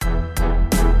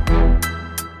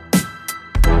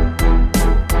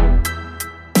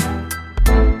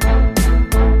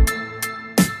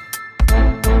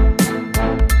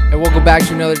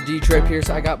another Detroit Pierce.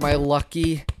 I got my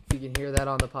lucky, if you can hear that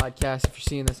on the podcast, if you're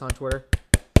seeing this on Twitter,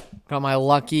 got my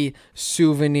lucky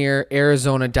souvenir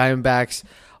Arizona Diamondbacks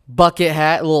bucket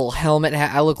hat, little helmet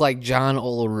hat. I look like John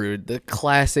Olerud, the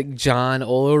classic John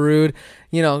Olerud.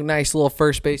 You know, nice little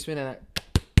first baseman,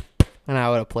 and I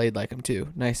would have played like him too,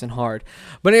 nice and hard.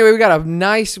 But anyway, we got a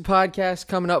nice podcast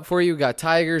coming up for you. We got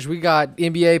Tigers, we got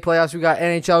NBA playoffs, we got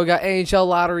NHL, we got NHL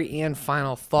lottery, and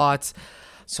final thoughts.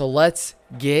 So let's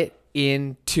get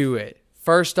into it.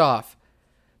 First off,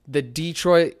 the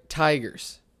Detroit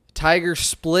Tigers. Tigers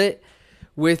split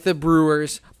with the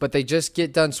Brewers, but they just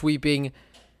get done sweeping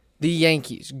the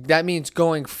Yankees. That means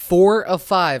going 4 of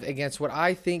 5 against what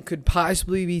I think could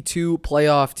possibly be 2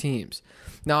 playoff teams.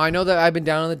 Now, I know that I've been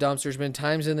down in the dumps. There's been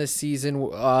times in this season,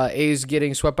 A's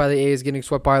getting swept by the A's, getting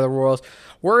swept by the Royals,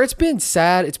 where it's been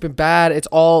sad, it's been bad, it's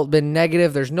all been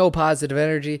negative. There's no positive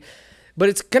energy. But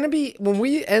it's going to be, when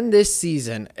we end this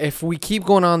season, if we keep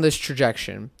going on this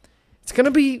trajectory, it's going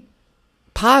to be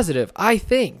positive, I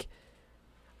think.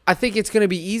 I think it's going to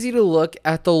be easy to look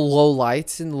at the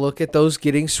lowlights and look at those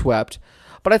getting swept.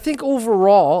 But I think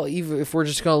overall, even if we're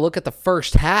just going to look at the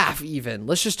first half even,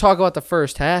 let's just talk about the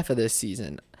first half of this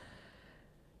season.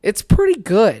 It's pretty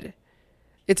good.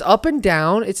 It's up and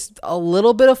down. It's a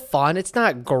little bit of fun. It's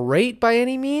not great by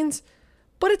any means,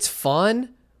 but it's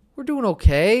fun. We're doing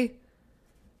okay.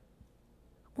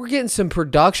 We're getting some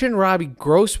production. Robbie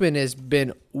Grossman has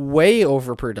been way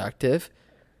overproductive.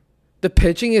 The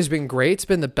pitching has been great. It's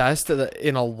been the best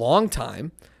in a long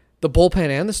time. The bullpen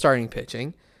and the starting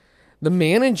pitching. The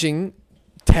managing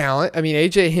talent. I mean,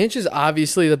 A.J. Hinch is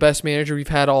obviously the best manager we've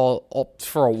had all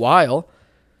for a while.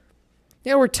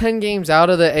 Yeah, we're 10 games out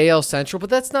of the AL Central, but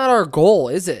that's not our goal,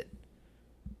 is it?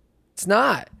 It's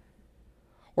not.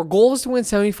 Our goal is to win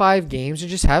 75 games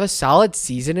and just have a solid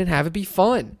season and have it be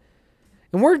fun.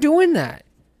 And we're doing that.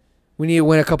 We need to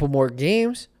win a couple more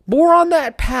games. But we're on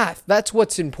that path. That's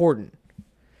what's important.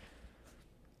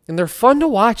 And they're fun to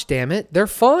watch, damn it. They're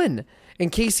fun.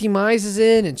 And Casey Mize is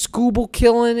in and Scooble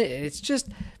killing it. It's just,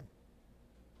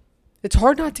 it's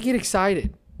hard not to get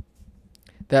excited.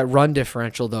 That run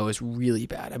differential, though, is really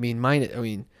bad. I mean,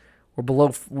 we're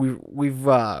below,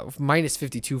 we've minus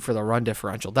 52 for the run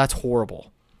differential. That's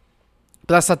horrible.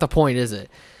 But that's not the point, is it?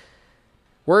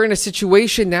 We're in a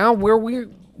situation now where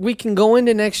we can go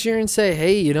into next year and say,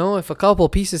 hey, you know, if a couple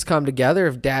of pieces come together,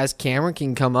 if Daz Cameron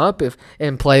can come up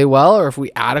and play well, or if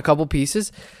we add a couple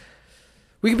pieces,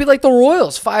 we could be like the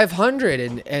Royals,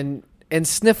 500 and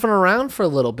sniffing around for a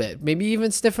little bit, maybe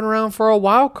even sniffing around for a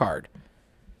wild card.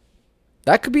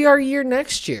 That could be our year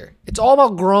next year. It's all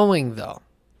about growing, though.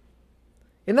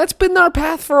 And that's been our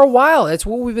path for a while. That's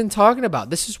what we've been talking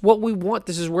about. This is what we want.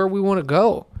 This is where we want to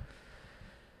go.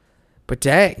 But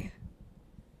dang,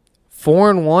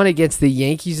 4-1 against the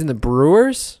Yankees and the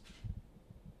Brewers?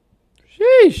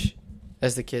 Sheesh,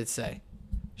 as the kids say.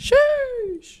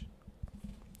 Sheesh.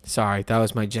 Sorry, that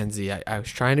was my Gen Z. I was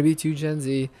trying to be too Gen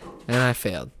Z, and I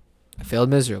failed. I failed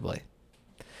miserably.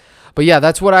 But yeah,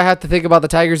 that's what I have to think about the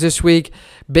Tigers this week.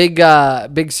 Big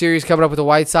series coming up with the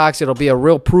White Sox. It'll be a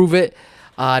real prove it.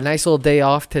 Nice little day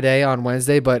off today on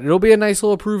Wednesday, but it'll be a nice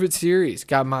little prove it series.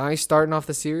 Got my starting off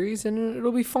the series, and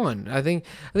it'll be fun. I think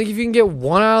if you can get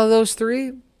one out of those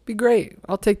 3, be great.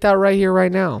 I'll take that right here,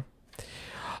 right now.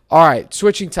 All right,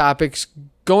 switching topics,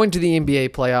 going to the NBA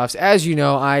playoffs. As you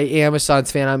know, I am a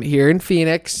Suns fan. I'm here in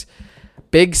Phoenix.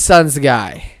 Big Suns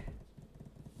guy.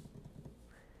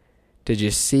 Did you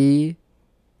see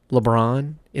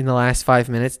LeBron in the last 5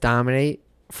 minutes dominate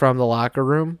from the locker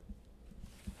room?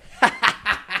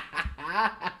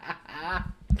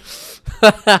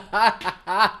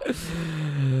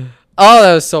 Oh,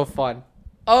 that was so fun.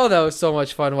 Oh, that was so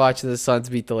much fun watching the Suns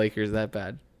beat the Lakers that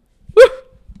bad. Woo!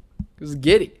 It was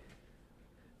giddy.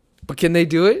 But can they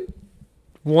do it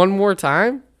one more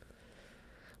time?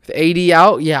 With AD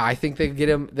out, yeah, I think they can get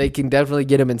him. They can definitely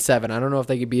get him in 7. I don't know if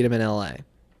they could beat him in LA.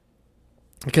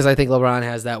 Because I think LeBron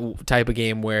has that type of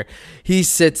game where he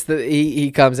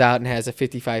comes out and has a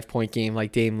 55-point game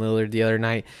like Dame Lillard the other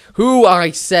night, who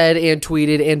I said and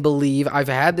tweeted and believe. I've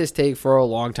had this take for a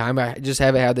long time. I just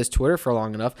haven't had this Twitter for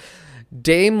long enough.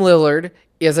 Dame Lillard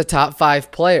is a top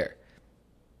 5 player.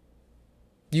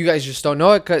 You guys just don't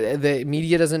know it because the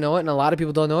media doesn't know it, and a lot of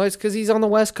people don't know it. It's because he's on the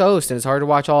West Coast, and it's hard to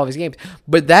watch all of his games.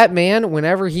 But that man,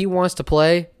 whenever he wants to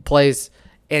play, plays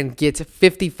and gets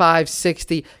 55,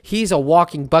 60. He's a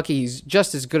walking bucket. He's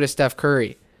just as good as Steph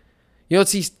Curry. You know,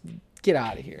 get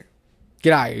out of here.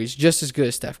 Get out of here. He's just as good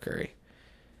as Steph Curry.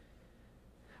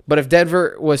 But if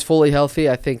Denver was fully healthy,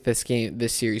 I think this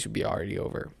series would be already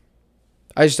over.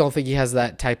 I just don't think he has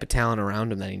that type of talent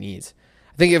around him that he needs.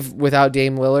 I think if without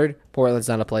Dame Lillard, Portland's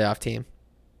not a playoff team.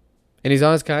 And he's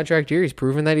on his contract here. He's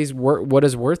proven that he's what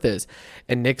his worth is.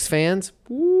 And Knicks fans,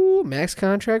 max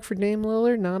contract for Dame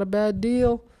Lillard, not a bad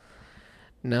deal.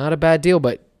 Not a bad deal,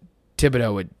 but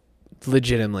Thibodeau would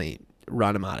legitimately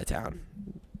run him out of town.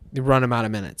 Run him out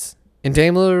of minutes. And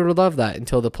Dame Lillard would love that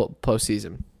until the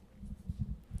postseason.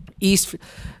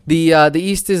 The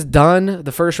East is done.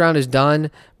 The first round is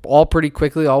done. All pretty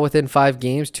quickly, all within 5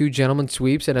 games. 2 gentlemen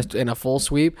sweeps and a full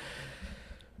sweep.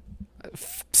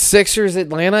 Sixers,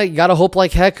 Atlanta, you got to hope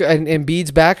like heck and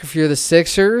Embiid's back if you're the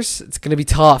Sixers. It's going to be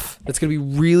tough. It's going to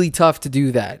be really tough to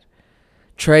do that.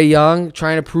 Trae Young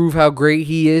trying to prove how great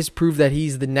he is, prove that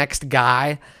he's the next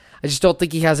guy. I just don't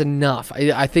think he has enough.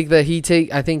 I think that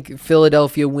I think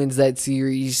Philadelphia wins that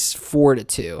series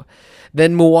 4-2.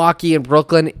 Then Milwaukee and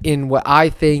Brooklyn in what I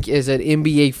think is an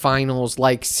NBA Finals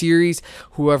like series.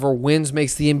 Whoever wins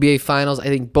makes the NBA Finals. I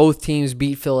think both teams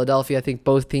beat Philadelphia. I think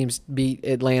both teams beat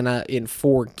Atlanta in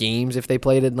 4 games if they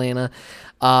played Atlanta.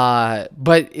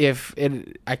 But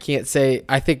I can't say.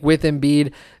 I think with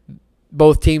Embiid,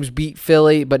 both teams beat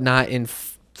Philly, but not in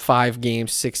 5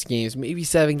 games, 6 games, maybe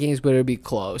 7 games, but it'll be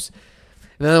close.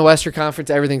 And then the Western Conference,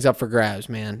 everything's up for grabs,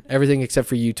 man. Everything except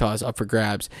for Utah is up for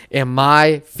grabs. And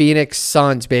my Phoenix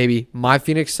Suns, baby. My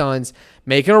Phoenix Suns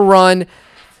making a run.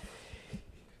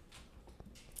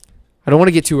 I don't want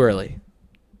to get too early.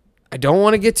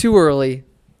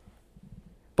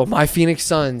 But my Phoenix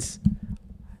Suns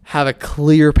have a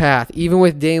clear path, even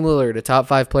with Dame Lillard, a top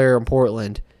 5 player in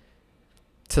Portland,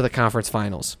 to the conference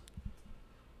finals.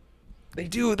 They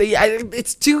do.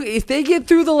 If they get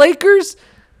through the Lakers...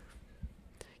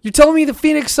 You're telling me the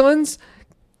Phoenix Suns?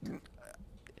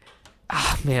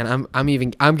 Man,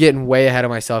 I'm getting way ahead of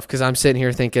myself because I'm sitting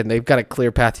here thinking they've got a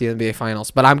clear path to the NBA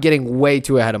Finals, but I'm getting way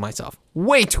too ahead of myself.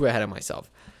 Way too ahead of myself.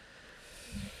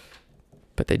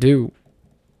 But they do.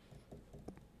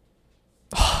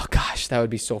 Oh gosh, that would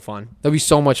be so fun. That'd be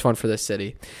so much fun for this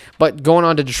city. But going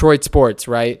on to Detroit sports,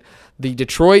 right? The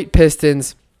Detroit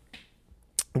Pistons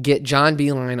get John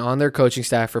Beilein on their coaching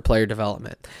staff for player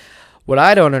development. What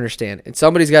I don't understand, and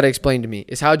somebody's got to explain to me,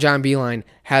 is how John Beilein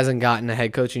hasn't gotten a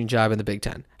head coaching job in the Big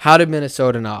Ten. How did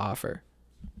Minnesota not offer?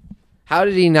 How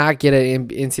did he not get an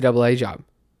NCAA job?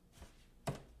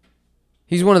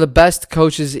 He's one of the best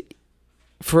NCAA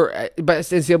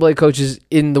coaches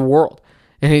in the world,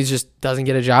 and he just doesn't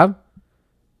get a job?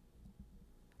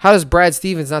 How does Brad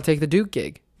Stevens not take the Duke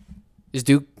gig? Is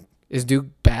Duke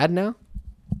bad now?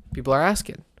 People are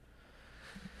asking.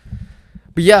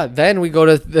 But yeah, then we go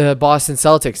to the Boston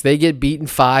Celtics. They get beaten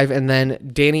 5, and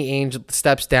then Danny Ainge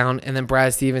steps down, and then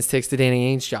Brad Stevens takes the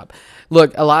Danny Ainge job.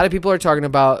 Look, a lot of people are talking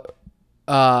about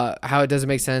how it doesn't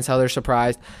make sense, how they're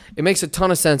surprised. It makes a ton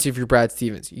of sense if you're Brad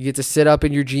Stevens. You get to sit up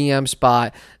in your GM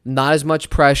spot, not as much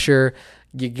pressure,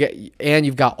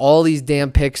 you've got all these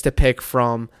damn picks to pick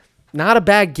from. Not a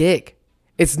bad gig.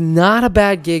 It's not a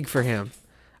bad gig for him.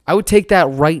 I would take that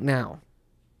right now.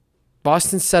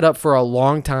 Boston's set up for a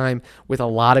long time with a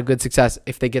lot of good success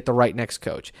if they get the right next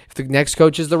coach. If the next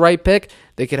coach is the right pick,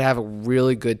 they could have a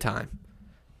really good time.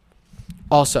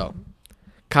 Also,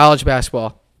 college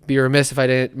basketball. Be remiss if I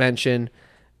didn't mention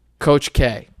Coach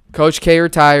K. Coach K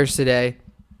retires today,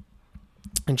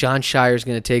 and John Shire is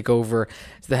going to take over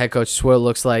as the head coach. That's what it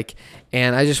looks like.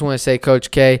 And I just want to say,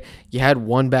 Coach K, you had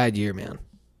one bad year, man.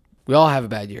 We all have a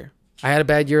bad year. I had a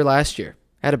bad year last year.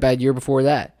 I had a bad year before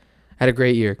that. I had a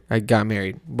great year. I got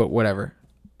married, but whatever.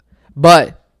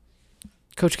 But,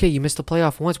 Coach K, you missed the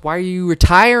playoff once. Why are you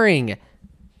retiring? I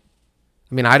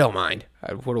mean, I don't mind.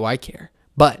 What do I care?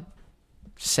 But,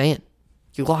 just saying.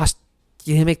 You lost.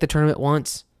 You didn't make the tournament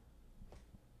once.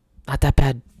 Not that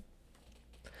bad.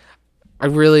 I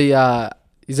really,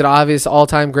 he's an obvious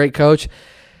all-time great coach.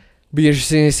 Be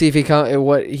interesting to see if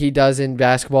what he does in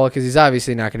basketball, because he's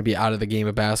obviously not going to be out of the game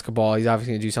of basketball. He's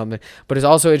obviously going to do something. But it's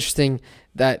also interesting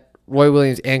that Roy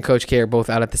Williams and Coach K are both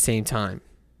out at the same time.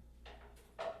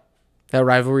 That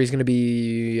rivalry is going to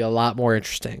be a lot more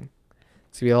interesting.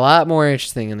 It's going to be a lot more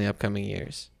interesting in the upcoming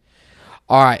years.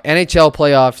 All right, NHL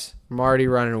playoffs. I'm already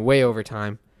running way over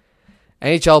time.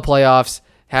 NHL playoffs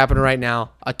happening right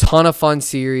now. A ton of fun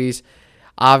series.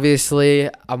 Obviously,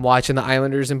 I'm watching the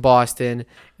Islanders in Boston,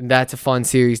 and that's a fun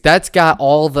series. That's got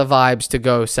all the vibes to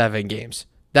go 7 games.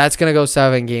 That's going to go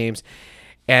 7 games,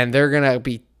 and they're going to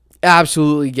be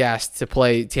absolutely gassed to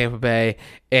play Tampa Bay,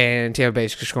 and Tampa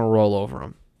Bay's just going to roll over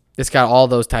them. It's got all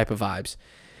those type of vibes.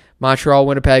 Montreal,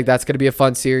 Winnipeg, that's going to be a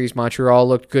fun series. Montreal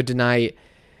looked good tonight.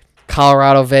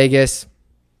 Colorado, Vegas.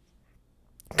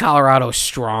 Colorado's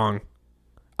strong.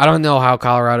 I don't know how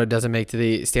Colorado doesn't make to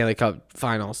the Stanley Cup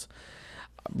Finals.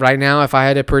 Right now, if I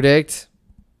had to predict,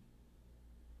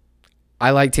 I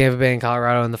like Tampa Bay and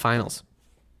Colorado in the finals.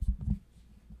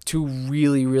 Two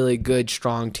really, really good,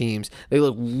 strong teams. They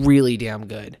look really damn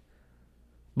good.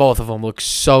 Both of them look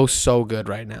so good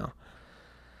right now.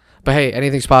 But hey,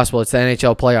 anything's possible. It's the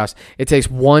NHL playoffs. It takes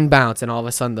one bounce, and all of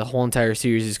a sudden the whole entire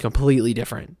series is completely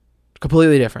different.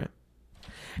 Completely different.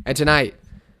 And tonight,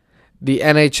 the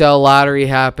NHL lottery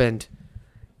happened.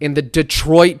 And the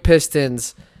Detroit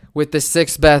Pistons, with the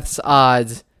sixth best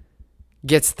odds,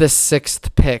 gets the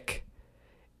 6th pick.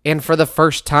 And for the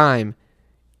first time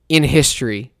in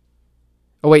history.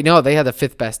 Oh, wait, no, they had the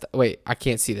 5th best. Wait, I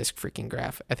can't see this freaking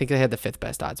graph. I think they had the 5th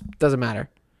best odds. Doesn't matter.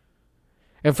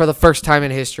 And for the first time in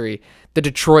history, the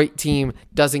Detroit team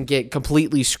doesn't get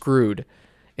completely screwed.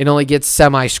 It only gets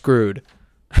semi-screwed.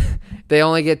 They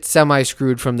only get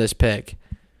semi-screwed from this pick.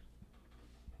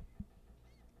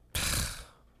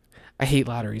 I hate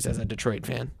lotteries as a Detroit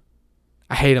fan.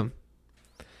 I hate them.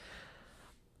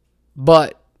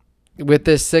 But with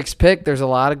this 6th pick, there's a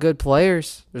lot of good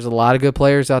players. There's a lot of good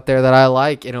players out there that I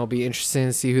like, and it'll be interesting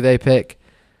to see who they pick.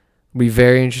 It'll be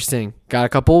very interesting. We got a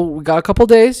couple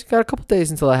days. Got a couple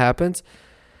days until that happens.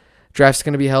 Draft's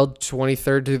going to be held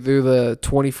 23rd through the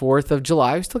 24th of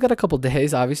July. We still got a couple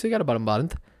days, obviously. We got about a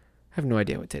month. I have no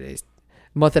idea what today is.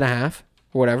 Month and a half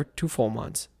or whatever. 2 full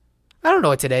months. I don't know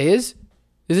what today is.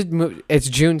 It's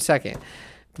June 2nd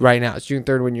right now. It's June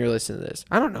 3rd when you're listening to this.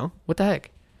 I don't know. What the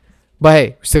heck? But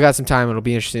hey, we still got some time. It'll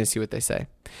be interesting to see what they say.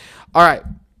 All right.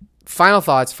 Final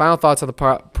thoughts on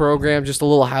the program. Just a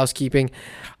little housekeeping.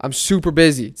 I'm super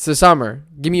busy. It's the summer.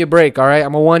 Give me a break, all right?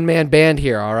 I'm a one-man band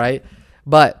here, all right?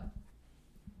 But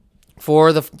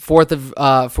for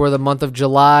the month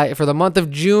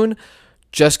of June,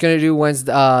 just gonna do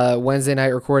Wednesday night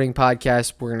recording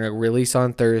podcast. We're gonna release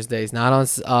on Thursdays. We're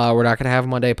not gonna have a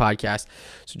Monday podcast.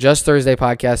 So just Thursday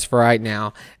podcast for right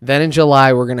now. Then in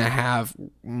July we're gonna have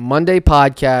Monday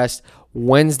podcast,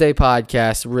 Wednesday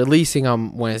podcast, releasing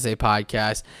on Wednesday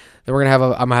podcast. Then I'm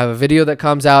gonna have a video that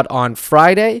comes out on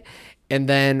Friday, and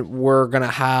then we're gonna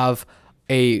have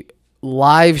a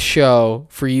live show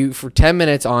for you for 10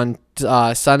 minutes on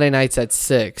Sunday nights at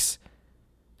 6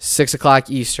 o'clock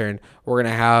Eastern. We're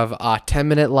going to have a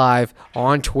 10-minute live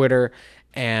on Twitter,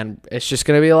 and it's just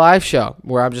going to be a live show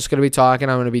where I'm just going to be talking.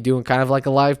 I'm going to be doing kind of like a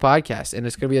live podcast, and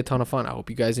it's going to be a ton of fun. I hope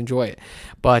you guys enjoy it.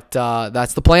 But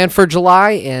that's the plan for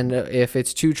July, and if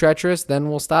it's too treacherous, then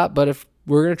we'll stop. But if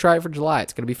we're going to try it for July,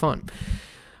 it's going to be fun.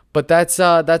 But that's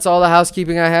all the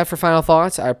housekeeping I have for final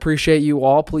thoughts. I appreciate you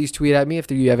all. Please tweet at me if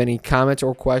you have any comments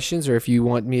or questions, or if you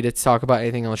want me to talk about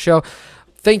anything on the show.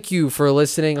 Thank you for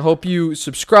listening. I hope you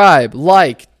subscribe,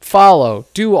 like, follow,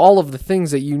 do all of the things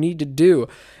that you need to do.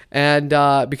 And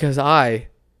because I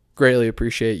greatly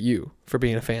appreciate you for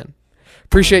being a fan.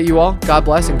 Appreciate you all. God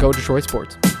bless, and go Detroit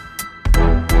Sports.